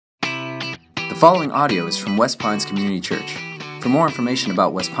following audio is from West Pines Community Church. For more information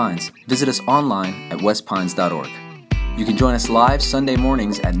about West Pines, visit us online at westpines.org. You can join us live Sunday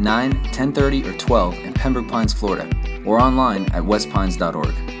mornings at 9, 10:30, or 12 in Pembroke Pines, Florida, or online at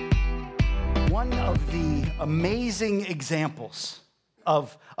westpines.org. One of the amazing examples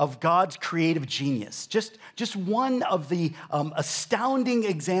of God's creative genius, just one of the astounding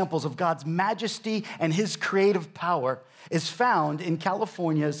examples of God's majesty and his creative power is found in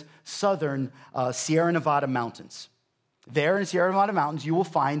California's southern Sierra Nevada mountains. There in Sierra Nevada mountains, you will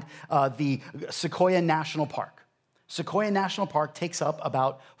find the Sequoia National Park. Sequoia National Park takes up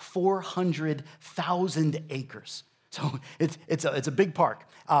about 400,000 acres. So it's a big park.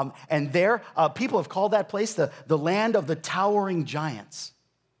 And there, people have called that place the land of the towering giants.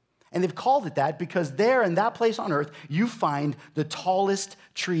 And they've called it that because there in that place on earth, you find the tallest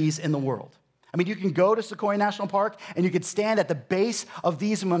trees in the world. I mean, you can go to Sequoia National Park and you can stand at the base of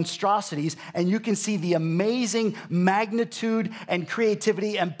these monstrosities and you can see the amazing magnitude and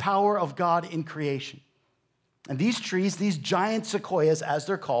creativity and power of God in creation. And these trees, these giant sequoias, as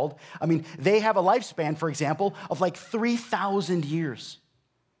they're called, I mean, they have a lifespan, for example, of like 3,000 years.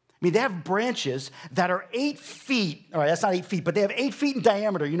 I mean, they have branches that are 8 feet. All right, that's not 8 feet, but they have 8 feet in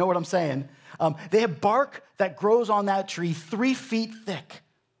diameter. You know what I'm saying? They have bark that grows on that tree 3 feet thick.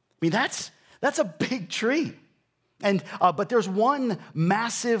 I mean, that's a big tree. And but there's one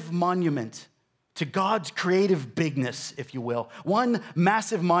massive monument to God's creative bigness, if you will. One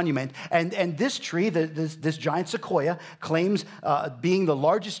massive monument. And this tree, this giant sequoia, claims being the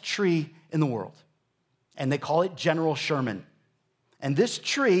largest tree in the world. And they call it General Sherman. And this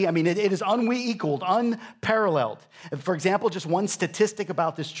tree, I mean, it is unequaled, unparalleled. For example, just one statistic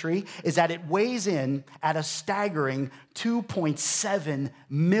about this tree is that it weighs in at a staggering 2.7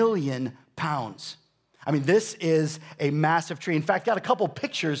 million pounds. I mean, this is a massive tree. In fact, got a couple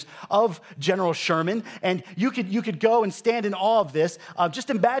pictures of General Sherman, and you could go and stand in awe of this.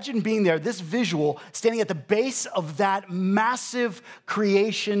 Just imagine being there, this visual, standing at the base of that massive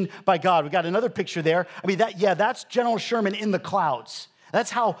creation by God. We got another picture there. I mean, that's General Sherman in the clouds.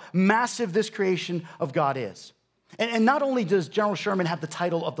 That's how massive this creation of God is. And not only does General Sherman have the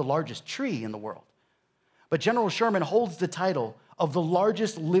title of the largest tree in the world, but General Sherman holds the title of the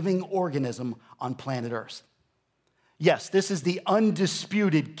largest living organism on planet Earth. Yes, this is the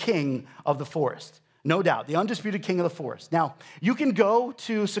undisputed king of the forest. No doubt, the undisputed king of the forest. Now, you can go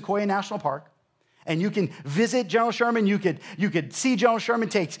to Sequoia National Park, and you can visit General Sherman. You could see General Sherman,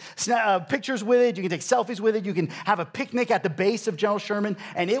 take pictures with it. You can take selfies with it. You can have a picnic at the base of General Sherman,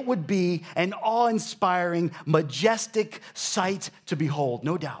 and it would be an awe-inspiring, majestic sight to behold,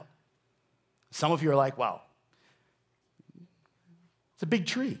 no doubt. Some of you are like, wow, it's a big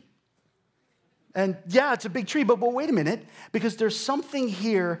tree. And yeah, it's a big tree, but wait a minute, because there's something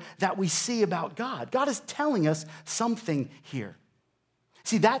here that we see about God. God is telling us something here.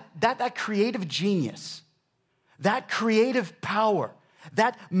 See, that creative genius, that creative power,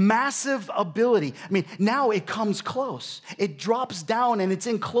 that massive ability, I mean, now it comes close. It drops down and it's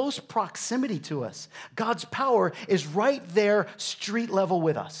in close proximity to us. God's power is right there, street level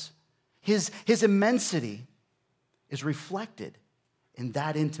with us. His immensity is reflected in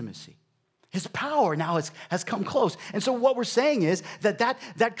that intimacy. His power now has come close. And so what we're saying is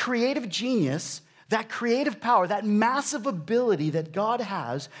that creative genius, that creative power, that massive ability that God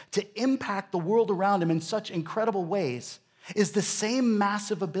has to impact the world around him in such incredible ways is the same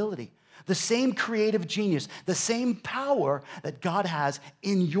massive ability, the same creative genius, the same power that God has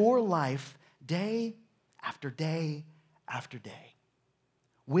in your life day after day after day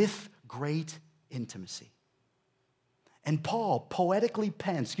with great intimacy. And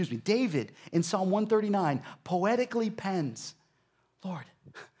David in Psalm 139 poetically pens, Lord,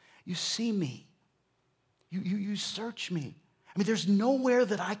 you see me. You search me. I mean, there's nowhere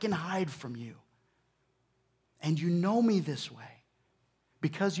that I can hide from you. And you know me this way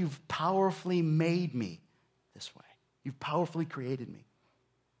because you've powerfully made me this way. You've powerfully created me.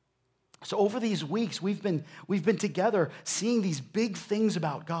 So over these weeks, we've been together seeing these big things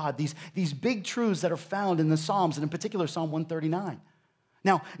about God, these big truths that are found in the Psalms, and in particular Psalm 139.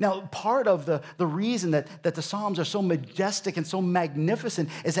 Now part of the reason that the Psalms are so majestic and so magnificent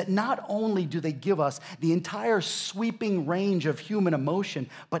is that not only do they give us the entire sweeping range of human emotion,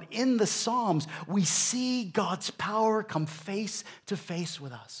 but in the Psalms, we see God's power come face to face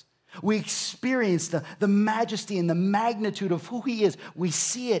with us. We experience the majesty and the magnitude of who he is. We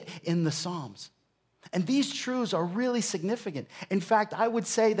see it in the Psalms. And these truths are really significant. In fact, I would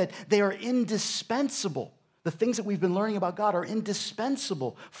say that they are indispensable. The things that we've been learning about God are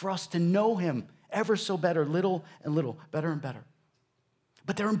indispensable for us to know him ever so better, little and little, better and better.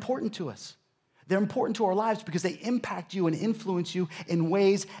 But they're important to us They're important to our lives because they impact you and influence you in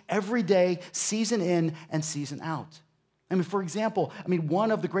ways every day, season in and season out. For example,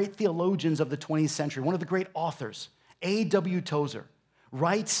 one of the great theologians of the 20th century, one of the great authors, A.W. Tozer,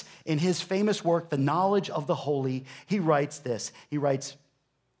 writes in his famous work, The Knowledge of the Holy, he writes this. He writes,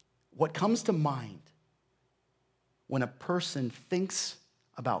 what comes to mind when a person thinks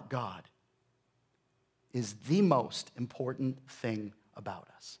about God is the most important thing about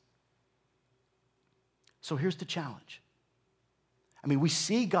us. So here's the challenge. We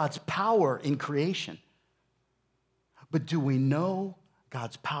see God's power in creation, but do we know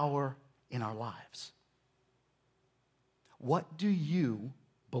God's power in our lives? What do you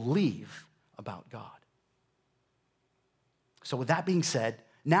believe about God? So with that being said,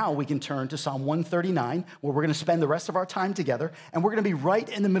 now we can turn to Psalm 139, where we're going to spend the rest of our time together, and we're going to be right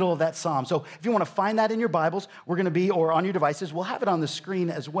in the middle of that psalm. So if you want to find that in your Bibles, we're going to be, or on your devices, we'll have it on the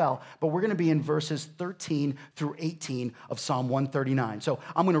screen as well, but we're going to be in verses 13 through 18 of Psalm 139. So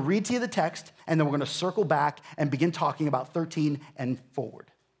I'm going to read to you the text, and then we're going to circle back and begin talking about 13 and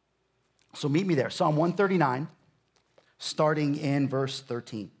forward. So meet me there, Psalm 139, starting in verse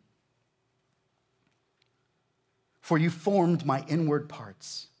 13. For you formed my inward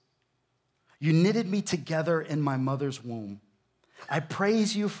parts. You knitted me together in my mother's womb. I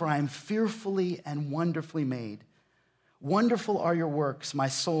praise you, for I am fearfully and wonderfully made. Wonderful are your works. My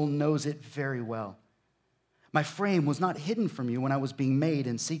soul knows it very well. My frame was not hidden from you when I was being made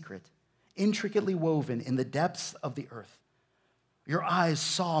in secret, intricately woven in the depths of the earth. Your eyes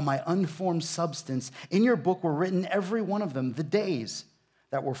saw my unformed substance. In your book were written, every one of them, the days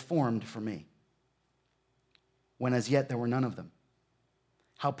that were formed for me, when as yet there were none of them.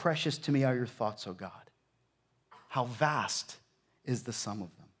 How precious to me are your thoughts, O God. How vast is the sum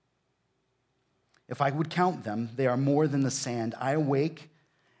of them. If I would count them, they are more than the sand. I awake,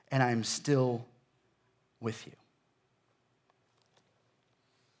 and I am still with you.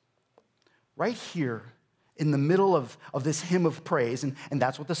 Right here, in the middle of this hymn of praise, and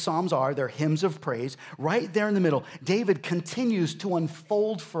that's what the Psalms are, they're hymns of praise. Right there in the middle, David continues to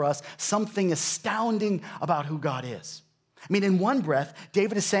unfold for us something astounding about who God is. In one breath,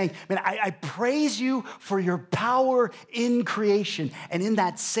 David is saying, I praise you for your power in creation. And in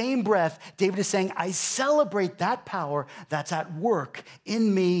that same breath, David is saying, I celebrate that power that's at work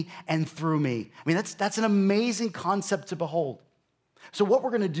in me and through me. That's an amazing concept to behold. So what we're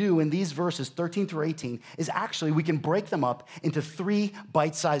going to do in these verses, 13 through 18, is actually we can break them up into 3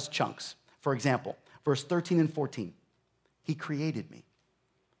 bite-sized chunks. For example, verse 13 and 14, he created me.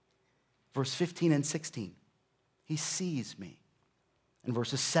 Verse 15 and 16, he sees me. And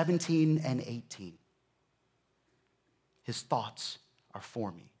verses 17 and 18, his thoughts are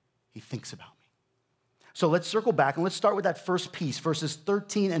for me. He thinks about me. So let's circle back and let's start with that first piece, verses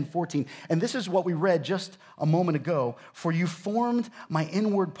 13 and 14. And this is what we read just a moment ago. For you formed my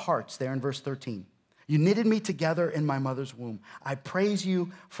inward parts, there in verse 13. You knitted me together in my mother's womb. I praise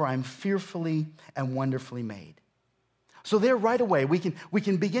you, for I am fearfully and wonderfully made. So there right away, we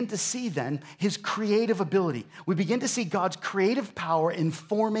can begin to see then his creative ability. We begin to see God's creative power in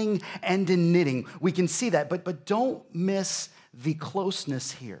forming and in knitting. We can see that, but don't miss the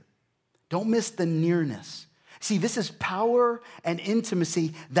closeness here. Don't miss the nearness. See, this is power and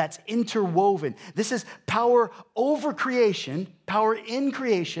intimacy that's interwoven. This is power over creation, power in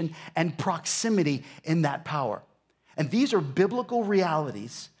creation, and proximity in that power. And these are biblical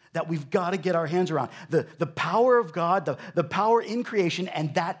realities that we've got to get our hands around. The power of God, the power in creation,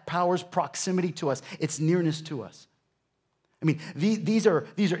 and that power's proximity to us, its nearness to us. These are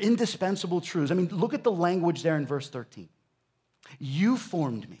indispensable truths. Look at the language there in verse 13. You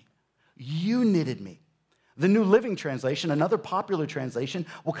formed me. You knitted me. The New Living Translation, another popular translation,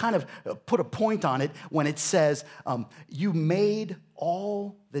 will kind of put a point on it when it says, you made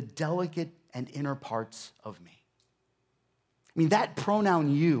all the delicate and inner parts of me. That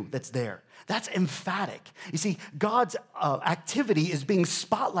pronoun you that's there, that's emphatic. You see, God's activity is being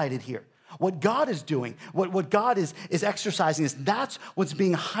spotlighted here. What God is doing, what God is exercising, that's what's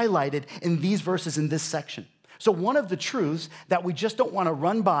being highlighted in these verses in this section. So one of the truths that we just don't want to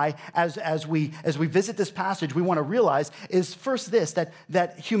run by as we visit this passage, we want to realize is first this,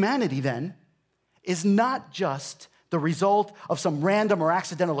 that humanity then is not just the result of some random or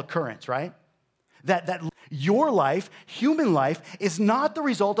accidental occurrence, right? That your life, human life, is not the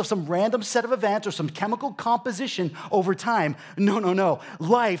result of some random set of events or some chemical composition over time. No.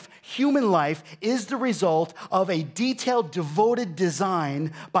 Life, human life, is the result of a detailed, devoted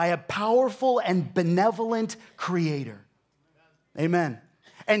design by a powerful and benevolent creator. Amen.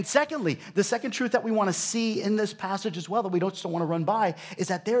 And secondly, the second truth that we want to see in this passage as well, that we just don't want to run by, is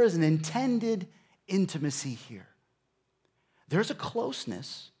that there is an intended intimacy here. There's a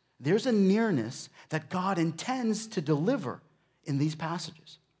closeness, there's a nearness that God intends to deliver in these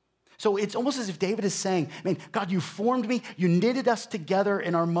passages. So it's almost as if David is saying, man, God, you formed me, you knitted us together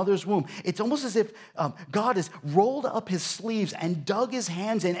in our mother's womb. It's almost as if God has rolled up his sleeves and dug his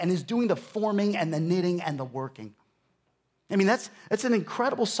hands in and is doing the forming and the knitting and the working. I mean, that's an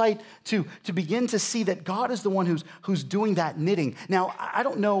incredible sight to begin to see that God is the one who's doing that knitting. Now, I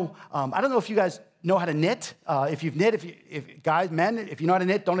don't know if you guys know how to knit. If you've knit, if guys, men, if you know how to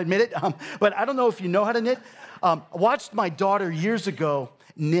knit, don't admit it. But I don't know if you know how to knit. I watched my daughter years ago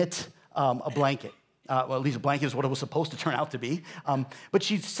knit a blanket. Well, at least a blanket is what it was supposed to turn out to be. But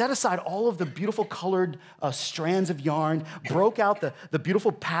she set aside all of the beautiful colored strands of yarn, broke out the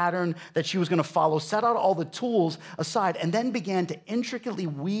beautiful pattern that she was going to follow, set out all the tools aside, and then began to intricately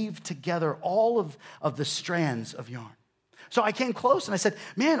weave together all of the strands of yarn. So I came close and I said,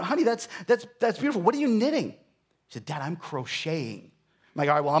 man, honey, that's beautiful. What are you knitting? She said, Dad, I'm crocheting. I'm like,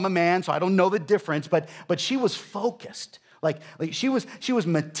 all right, well, I'm a man, so I don't know the difference, but she was focused. Like she was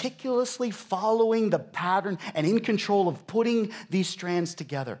meticulously following the pattern and in control of putting these strands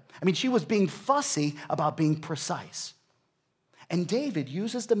together. I mean, she was being fussy about being precise. And David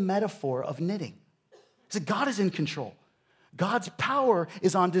uses the metaphor of knitting. He said, God is in control. God's power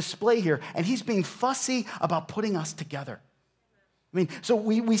is on display here, and he's being fussy about putting us together. I mean, so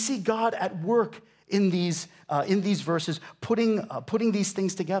we see God at work in these verses, putting these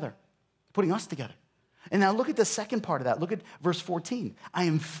things together, putting us together. And now look at the second part of that. Look at verse 14. I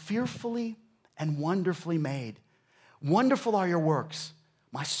am fearfully and wonderfully made. Wonderful are your works.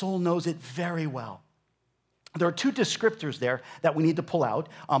 My soul knows it very well. There are two descriptors there that we need to pull out.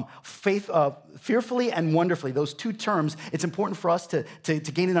 Fearfully and wonderfully, those two terms, it's important for us to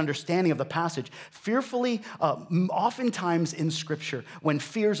gain an understanding of the passage. Fearfully, oftentimes in Scripture, when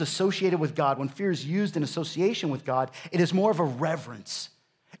fear is associated with God, when fear is used in association with God, it is more of a reverence.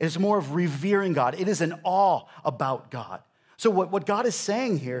 It is more of revering God. It is an awe about God. So what God is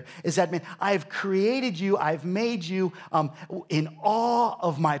saying here is that, man, I've created you, I've made you in awe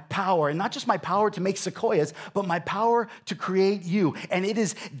of my power. And not just my power to make sequoias, but my power to create you. And it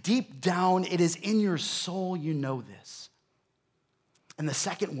is deep down, it is in your soul, you know this. And the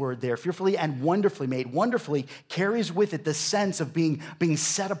second word there, fearfully and wonderfully made, wonderfully carries with it the sense of being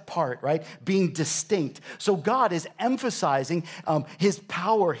set apart, right? Being distinct. So God is emphasizing his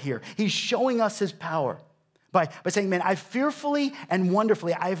power here. He's showing us his power by saying, man, I fearfully and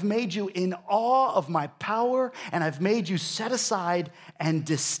wonderfully, I've made you in awe of my power, and I've made you set aside and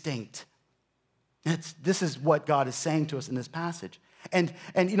distinct. This is what God is saying to us in this passage. And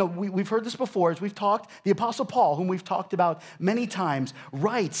you know, we've heard this before as we've talked. The Apostle Paul, whom we've talked about many times,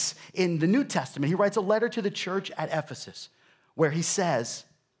 writes in the New Testament, he writes a letter to the church at Ephesus where he says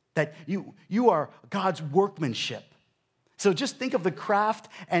that you are God's workmanship. So just think of the craft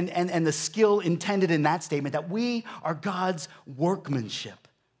and the skill intended in that statement, that we are God's workmanship.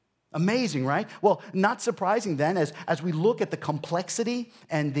 Amazing, right? Well, not surprising then as we look at the complexity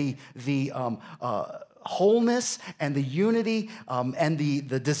and the wholeness and the unity and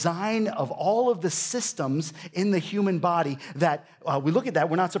the design of all of the systems in the human body, that we look at that,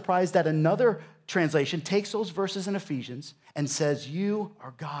 we're not surprised that another translation takes those verses in Ephesians and says, you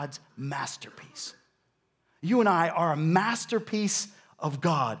are God's masterpiece. You and I are a masterpiece of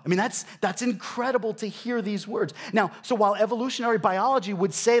God. I mean, that's incredible to hear these words. Now, so while evolutionary biology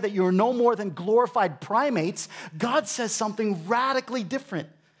would say that you're no more than glorified primates, God says something radically different.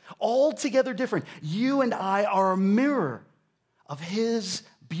 Altogether different. You and I are a mirror of his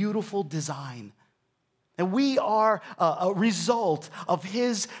beautiful design. And we are a result of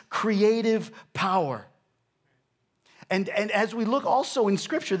his creative power. And as we look also in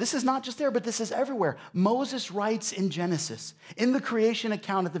Scripture, this is not just there, but this is everywhere. Moses writes in Genesis, in the creation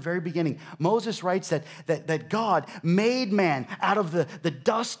account at the very beginning, Moses writes that God made man out of the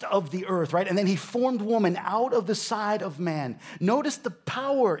dust of the earth, right? And then he formed woman out of the side of man. Notice the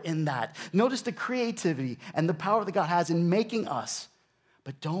power in that. Notice the creativity and the power that God has in making us.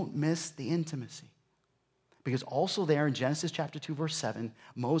 But don't miss the intimacy. Because also there in Genesis chapter 2, verse 7,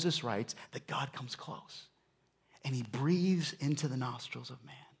 Moses writes that God comes close. And he breathes into the nostrils of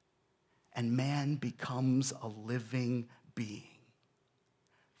man. And man becomes a living being.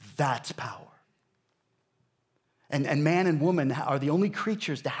 That's power. And man and woman are the only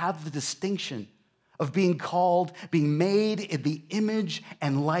creatures to have the distinction of being called, being made in the image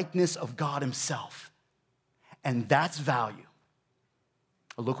and likeness of God himself. And that's value.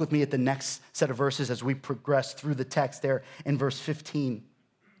 Look with me at the next set of verses as we progress through the text there in verse 15.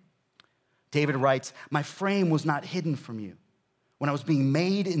 David writes, "My frame was not hidden from you when I was being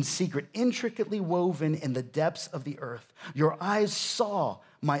made in secret, intricately woven in the depths of the earth. Your eyes saw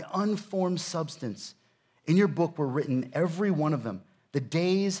my unformed substance. In your book were written, every one of them, the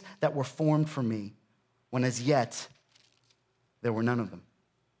days that were formed for me, when as yet there were none of them."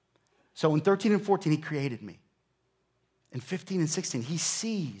 So in 13 and 14, he created me. In 15 and 16, he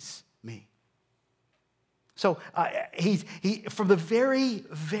sees me. So he from the very,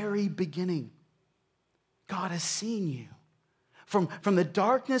 very beginning, God has seen you. From the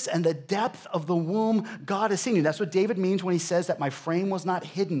darkness and the depth of the womb, God has seen you. That's what David means when he says that my frame was not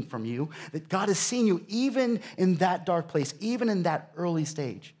hidden from you, that God has seen you even in that dark place, even in that early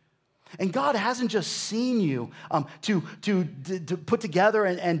stage. And God hasn't just seen you to put together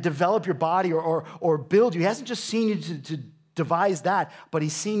and develop your body or build you. He hasn't just seen you to devise that, but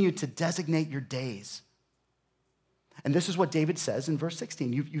he's seen you to designate your days. And this is what David says in verse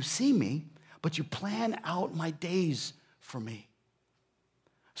 16. You see me, but you plan out my days for me.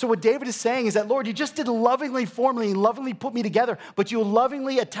 So what David is saying is that, Lord, you just did lovingly form me and lovingly put me together, but you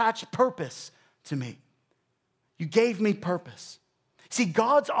lovingly attached purpose to me. You gave me purpose. See,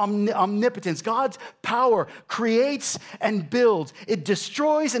 God's omnipotence, God's power creates and builds. It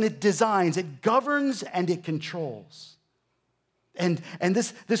destroys and it designs. It governs and it controls. And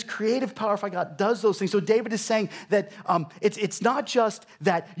this creative power of God does those things. So David is saying that it's not just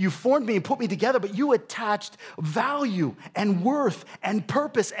that you formed me and put me together, but you attached value and worth and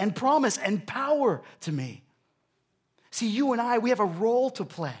purpose and promise and power to me. See, you and I, we have a role to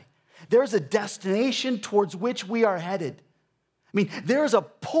play. There's a destination towards which we are headed. I mean, there's a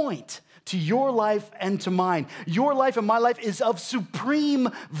point to your life and to mine. Your life and my life is of supreme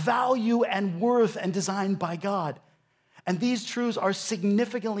value and worth and designed by God. And these truths are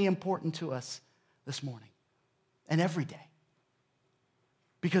significantly important to us this morning and every day.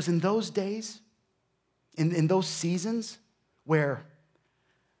 Because in those days, in those seasons where,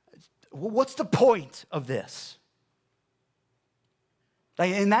 what's the point of this?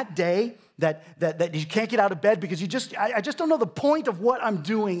 Like in that day that you can't get out of bed because I just don't know the point of what I'm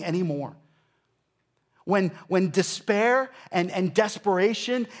doing anymore. When despair and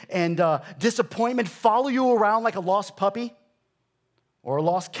desperation and disappointment follow you around like a lost puppy or a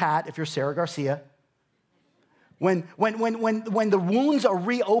lost cat if you're Sarah Garcia. When the wounds are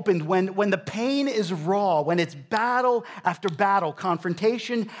reopened, when the pain is raw, when it's battle after battle,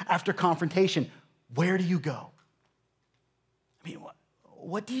 confrontation after confrontation, where do you go? I mean,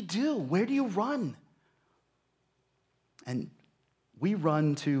 what do you do? Where do you run? And we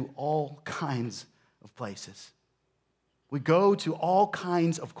run to all kinds of places. We go to all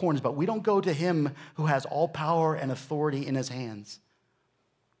kinds of corners, but we don't go to him who has all power and authority in his hands.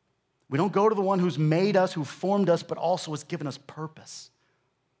 We don't go to the one who's made us, who formed us, but also has given us purpose.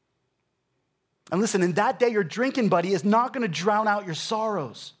 And listen, in that day, your drinking buddy is not going to drown out your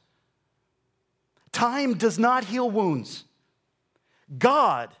sorrows. Time does not heal wounds.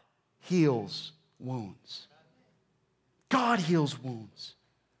 God heals wounds. God heals wounds.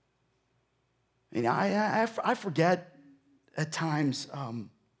 You know, I forget at times, I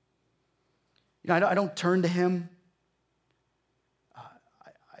don't turn to him.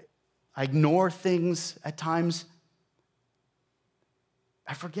 I ignore things at times.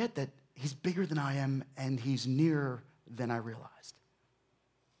 I forget that he's bigger than I am and he's nearer than I realized.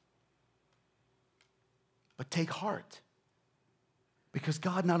 But take heart, because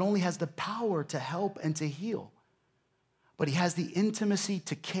God not only has the power to help and to heal, but he has the intimacy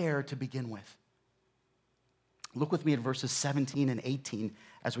to care to begin with. Look with me at verses 17 and 18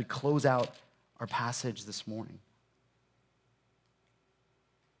 as we close out our passage this morning.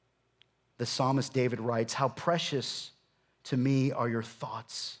 The psalmist David writes, "How precious to me are your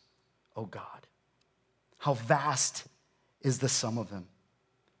thoughts, O God. How vast is the sum of them.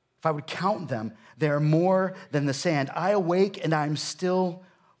 If I would count them, they are more than the sand. I awake and I am still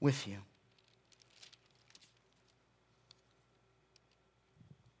with you."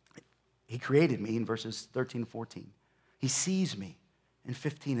 He created me in verses 13 and 14. He sees me in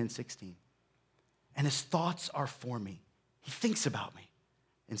 15 and 16. And his thoughts are for me. He thinks about me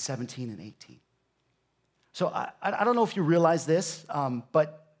in 17 and 18. So I don't know if you realize this,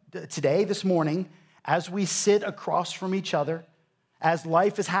 but today, this morning, as we sit across from each other, as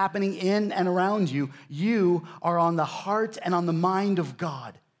life is happening in and around you, you are on the heart and on the mind of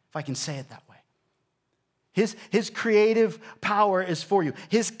God, if I can say it that way. His creative power is for you.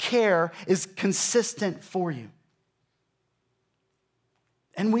 His care is consistent for you.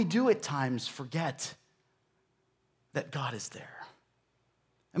 And we do at times forget that God is there.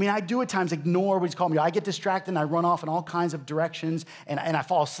 I mean, I do at times ignore what he's calling me. I get distracted and I run off in all kinds of directions and I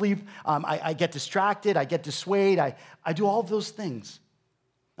fall asleep. I get distracted. I get dissuaded. I do all of those things.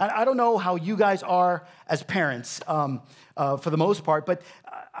 I don't know how you guys are as parents for the most part, but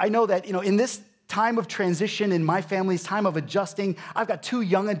I know that, in this time of transition in my family's time of adjusting, I've got 2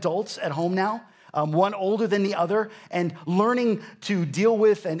 young adults at home now. One older than the other, and learning to deal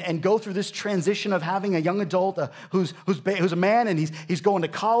with and go through this transition of having a young adult who's a man, and he's going to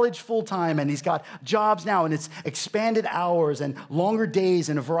college full time, and he's got jobs now, and it's expanded hours and longer days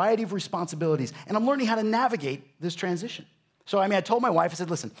and a variety of responsibilities. And I'm learning how to navigate this transition. So, I told my wife, I said,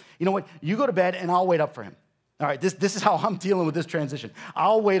 listen, you know what? You go to bed, and I'll wait up for him. All right, this is how I'm dealing with this transition.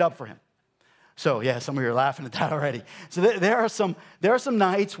 I'll wait up for him. So, yeah, some of you are laughing at that already. So there are some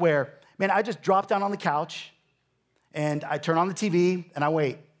nights where, man, I just drop down on the couch, and I turn on the TV, and I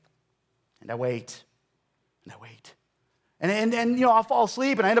wait, and I wait, and I wait. And I'll fall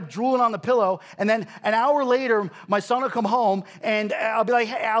asleep, and I end up drooling on the pillow, and then an hour later, my son will come home, and I'll be like,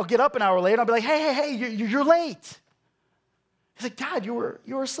 hey, I'll get up an hour later, and I'll be like, hey, you're late. He's like, Dad, you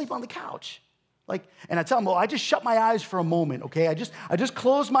were asleep on the couch. And I tell him, well, I just shut my eyes for a moment, okay? I just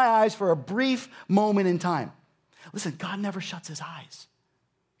closed my eyes for a brief moment in time. Listen, God never shuts his eyes.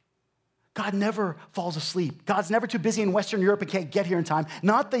 God never falls asleep. God's never too busy in Western Europe and can't get here in time.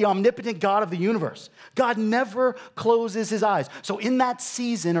 Not the omnipotent God of the universe. God never closes his eyes. So in that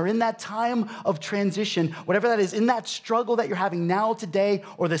season or in that time of transition, whatever that is, in that struggle that you're having now today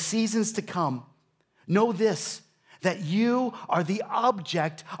or the seasons to come, know this, that you are the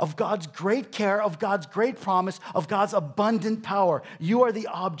object of God's great care, of God's great promise, of God's abundant power. You are the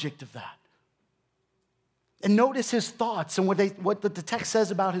object of that. And notice his thoughts and what the text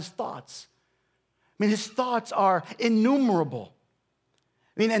says about his thoughts. His thoughts are innumerable.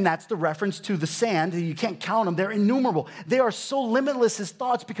 And that's the reference to the sand. You can't count them. They're innumerable. They are so limitless, his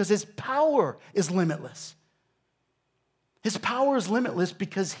thoughts, because his power is limitless. His power is limitless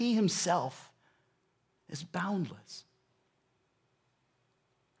because he himself is boundless.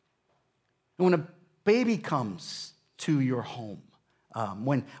 And when a baby comes to your home,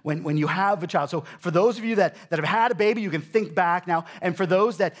 when you have a child. So for those of you that have had a baby, you can think back now. And for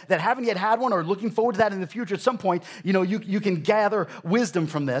those that haven't yet had one or looking forward to that in the future at some point, you can gather wisdom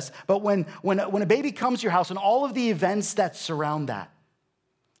from this. But when a baby comes to your house and all of the events that surround that,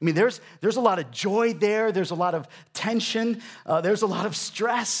 there's a lot of joy there. There's a lot of tension. There's a lot of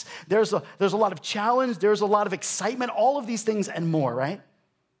stress. There's a lot of challenge. There's a lot of excitement. All of these things and more, right?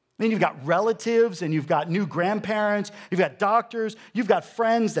 You've got relatives, and you've got new grandparents, you've got doctors, you've got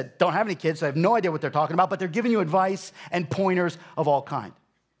friends that don't have any kids, so I have no idea what they're talking about, but they're giving you advice and pointers of all kind.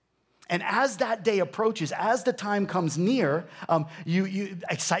 And as that day approaches, as the time comes near,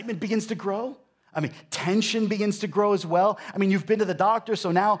 excitement begins to grow. Tension begins to grow as well. You've been to the doctor,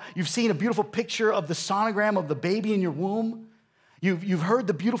 so now you've seen a beautiful picture of the sonogram of the baby in your womb. You've heard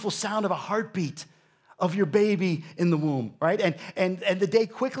the beautiful sound of a heartbeat of your baby in the womb, right? And the day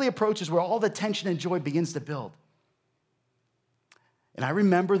quickly approaches where all the tension and joy begins to build. And I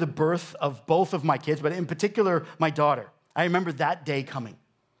remember the birth of both of my kids, but in particular, my daughter. I remember that day coming.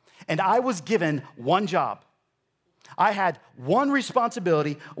 And I was given one job. I had one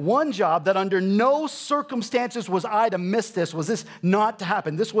responsibility, one job that under no circumstances was I to miss this, was this not to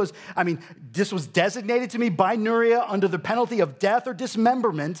happen. This was designated to me by Nuria under the penalty of death or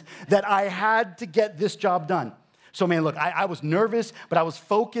dismemberment that I had to get this job done. So, look, I was nervous, but I was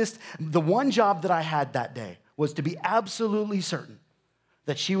focused. The one job that I had that day was to be absolutely certain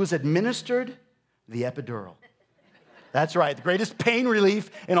that she was administered the epidural. That's right, the greatest pain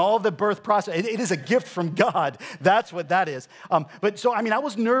relief in all of the birth process. It is a gift from God. That's what that is. I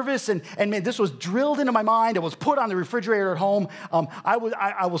was nervous, and man, this was drilled into my mind. It was put on the refrigerator at home. I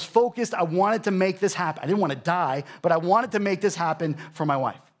was focused. I wanted to make this happen. I didn't want to die, but I wanted to make this happen for my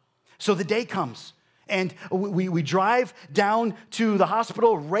wife. So the day comes, and we drive down to the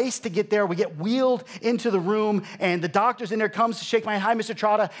hospital, race to get there. We get wheeled into the room, and the doctor's in there, comes to shake my hand. Hi, Mr.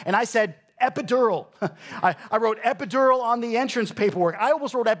 Trotta. And I said, epidural. I wrote epidural on the entrance paperwork. I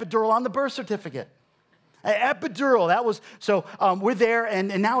almost wrote epidural on the birth certificate. Epidural, that was, so we're there,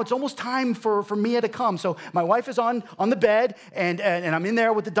 and now it's almost time for Mia to come. So my wife is on the bed, and I'm in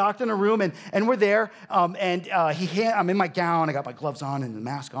there with the doctor in the room, and we're there, I'm in my gown, I got my gloves on and the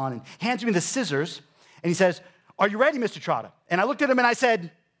mask on, and hands me the scissors, and he says, "Are you ready, Mr. Trotta?" And I looked at him and I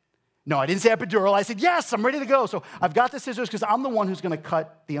said, no, I didn't say epidural. I said, yes, I'm ready to go. So I've got the scissors because I'm the one who's going to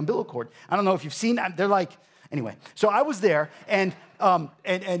cut the umbilical cord. I don't know if you've seen that. They're like, anyway. So I was there, and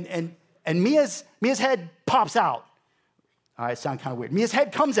Mia's head pops out. All right, it sounds kind of weird. Mia's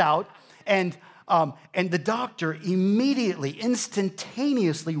head comes out, and And the doctor immediately,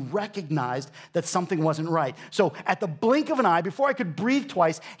 instantaneously recognized that something wasn't right. So at the blink of an eye, before I could breathe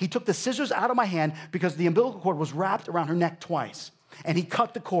twice, he took the scissors out of my hand because the umbilical cord was wrapped around her neck twice. And he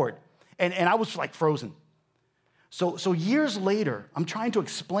cut the cord. And I was like frozen. So years later, I'm trying to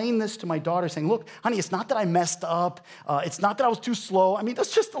explain this to my daughter, saying, look, honey, it's not that I messed up. It's not that I was too slow. I mean,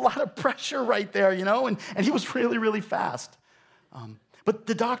 that's just a lot of pressure right there, you know? And he was really, really fast. But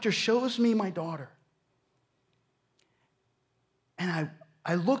the doctor shows me my daughter. And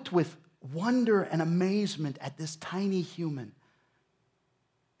I looked with wonder and amazement at this tiny human.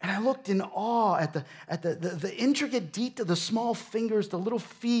 And I looked in awe at the intricate detail, the small fingers, the little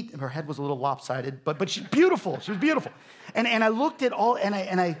feet. Her head was a little lopsided, but she's beautiful. She was beautiful. And I looked at all, and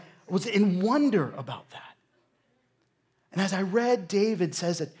I was in wonder about that. And as I read, David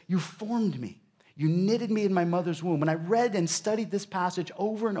says that you formed me. You knitted me in my mother's womb. When I read and studied this passage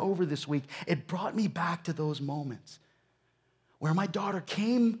over and over this week, it brought me back to those moments where my daughter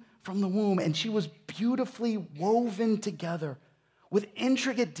came from the womb and she was beautifully woven together with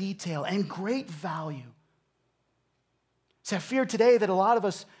intricate detail and great value. See, I fear today that a lot of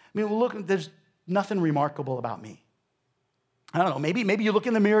us, look, there's nothing remarkable about me. I don't know, maybe you look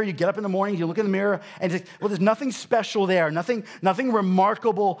in the mirror, you get up in the morning, you look in the mirror, and it's, well, there's nothing special there, nothing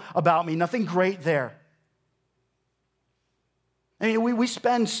remarkable about me, nothing great there. I mean, we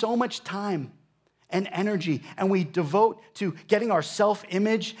spend so much time and energy, and we devote to getting our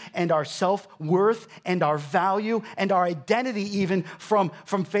self-image and our self-worth and our value and our identity even from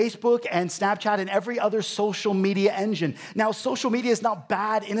Facebook and Snapchat and every other social media engine. Now, social media is not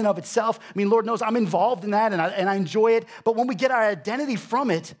bad in and of itself. I mean, Lord knows I'm involved in that and I enjoy it. But when we get our identity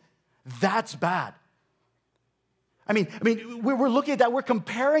from it, that's bad. I mean, we're looking at that. We're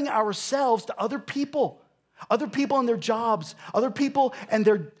comparing ourselves to other people and their jobs, other people and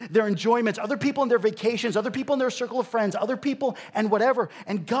their enjoyments, other people and their vacations, other people and their circle of friends, other people and whatever.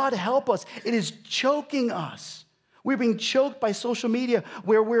 And God help us. It is choking us. We're being choked by social media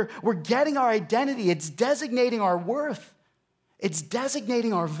where we're getting our identity. It's designating our worth. It's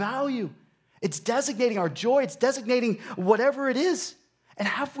designating our value. It's designating our joy. It's designating whatever it is. And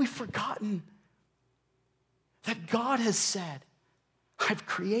have we forgotten that God has said, I've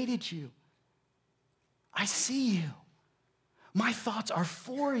created you. I see you. My thoughts are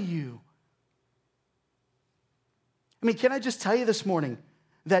for you. I mean, can I just tell you this morning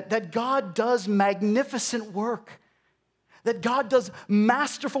that God does magnificent work, that God does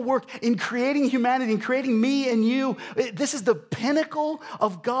masterful work in creating humanity, in creating me and you. This is the pinnacle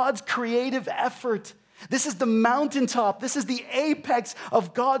of God's creative effort. This is the mountaintop. This is the apex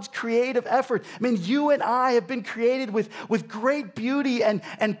of God's creative effort. I mean, you and I have been created with great beauty and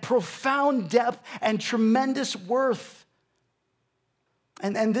profound depth and tremendous worth.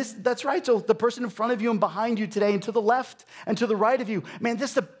 And that's right. So the person in front of you and behind you today and to the left and to the right of you, man,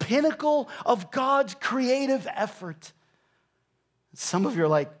 this is the pinnacle of God's creative effort. Some of you are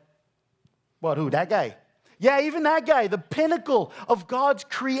like, what, who, that guy? Yeah, even that guy, the pinnacle of God's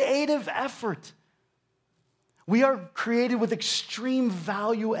creative effort. We are created with extreme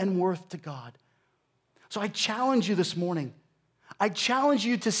value and worth to God. So I challenge you this morning. I challenge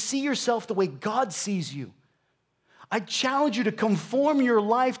you to see yourself the way God sees you. I challenge you to conform your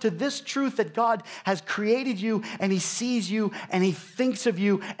life to this truth that God has created you and He sees you and He thinks of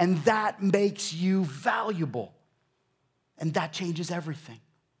you, and that makes you valuable. And that changes everything.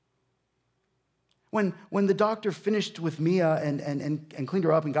 When the doctor finished with Mia and cleaned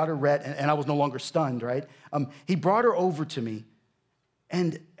her up and got her ret, and I was no longer stunned, right? He brought her over to me.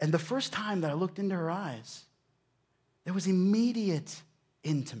 And the first time that I looked into her eyes, there was immediate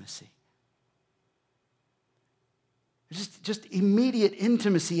intimacy. Just immediate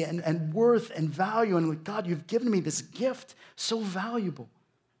intimacy and worth and value. And like, God, you've given me this gift so valuable.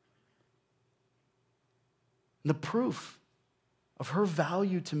 And the proof of her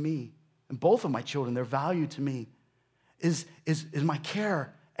value to me, and both of my children, their value to me, is my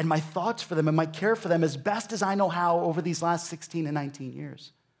care and my thoughts for them and my care for them as best as I know how over these last 16 and 19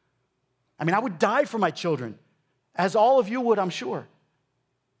 years. I mean, I would die for my children, as all of you would, I'm sure.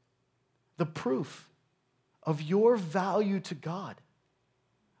 The proof of your value to God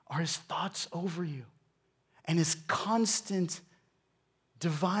are His thoughts over you and His constant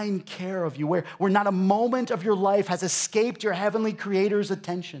divine care of you, where not a moment of your life has escaped your heavenly Creator's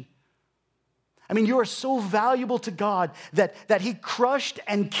attention. I mean, you are so valuable to God that He crushed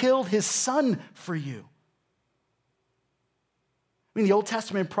and killed His Son for you. I mean, the Old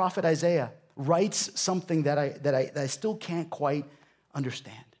Testament prophet Isaiah writes something that I still can't quite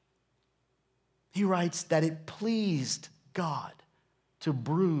understand. He writes that it pleased God to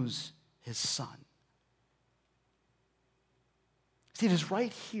bruise his Son. See, it is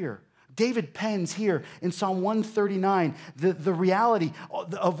right here. David pens here in Psalm 139, the reality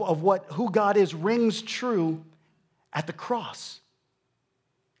of who God is rings true at the cross.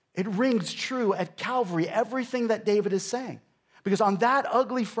 It rings true at Calvary, everything that David is saying. Because on that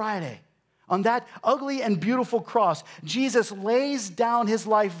ugly Friday, on that ugly and beautiful cross, Jesus lays down his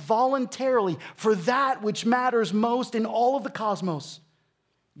life voluntarily for that which matters most in all of the cosmos,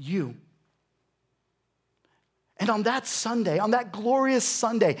 you. And on that Sunday, on that glorious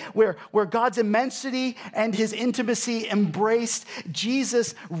Sunday, where God's immensity and his intimacy embraced,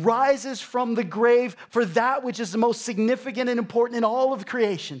 Jesus rises from the grave for that which is the most significant and important in all of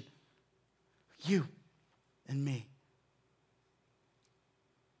creation. You and me.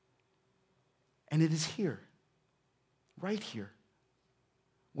 And it is here, right here,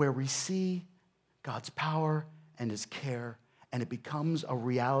 where we see God's power and his care, and it becomes a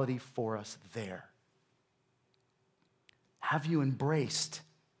reality for us there. Have you embraced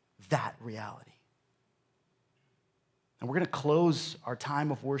that reality? And we're going to close our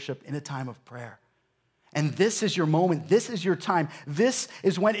time of worship in a time of prayer. And this is your moment. This is your time. This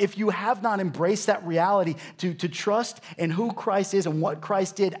is when, if you have not embraced that reality to trust in who Christ is and what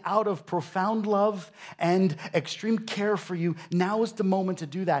Christ did out of profound love and extreme care for you, now is the moment to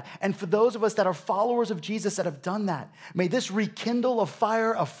do that. And for those of us that are followers of Jesus that have done that, may this rekindle a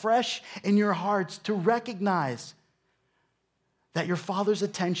fire afresh in your hearts to recognize that your Father's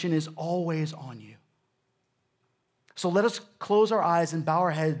attention is always on you. So let us close our eyes and bow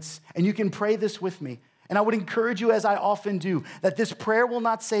our heads, and you can pray this with me. And I would encourage you, as I often do, that this prayer will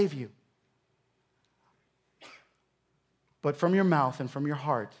not save you. But from your mouth and from your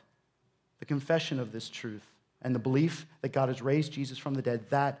heart, the confession of this truth and the belief that God has raised Jesus from the dead,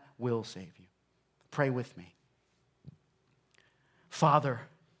 that will save you. Pray with me. Father,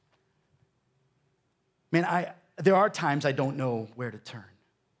 man, there are times I don't know where to turn.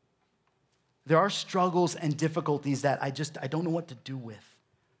 There are struggles and difficulties that I don't know what to do with.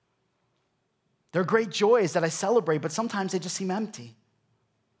 There are great joys that I celebrate, but sometimes they just seem empty.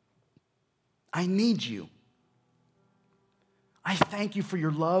 I need you. I thank you for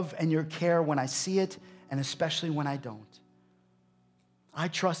your love and your care when I see it, and especially when I don't. I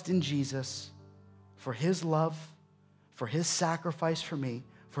trust in Jesus for his love, for his sacrifice for me,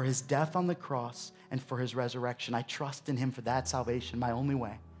 for his death on the cross, and for his resurrection. I trust in him for that salvation, my only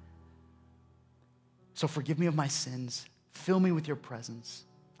way. So forgive me of my sins. Fill me with your presence.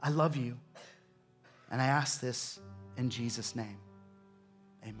 I love you. And I ask this in Jesus' name.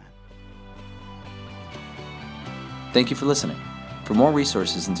 Amen. Thank you for listening. For more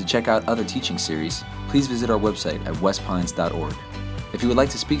resources and to check out other teaching series, please visit our website at westpines.org. If you would like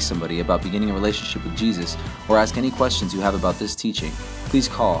to speak to somebody about beginning a relationship with Jesus or ask any questions you have about this teaching, please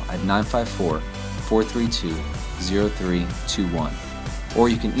call at 954-432-0321. Or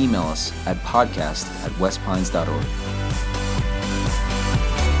you can email us at podcast@westpines.org.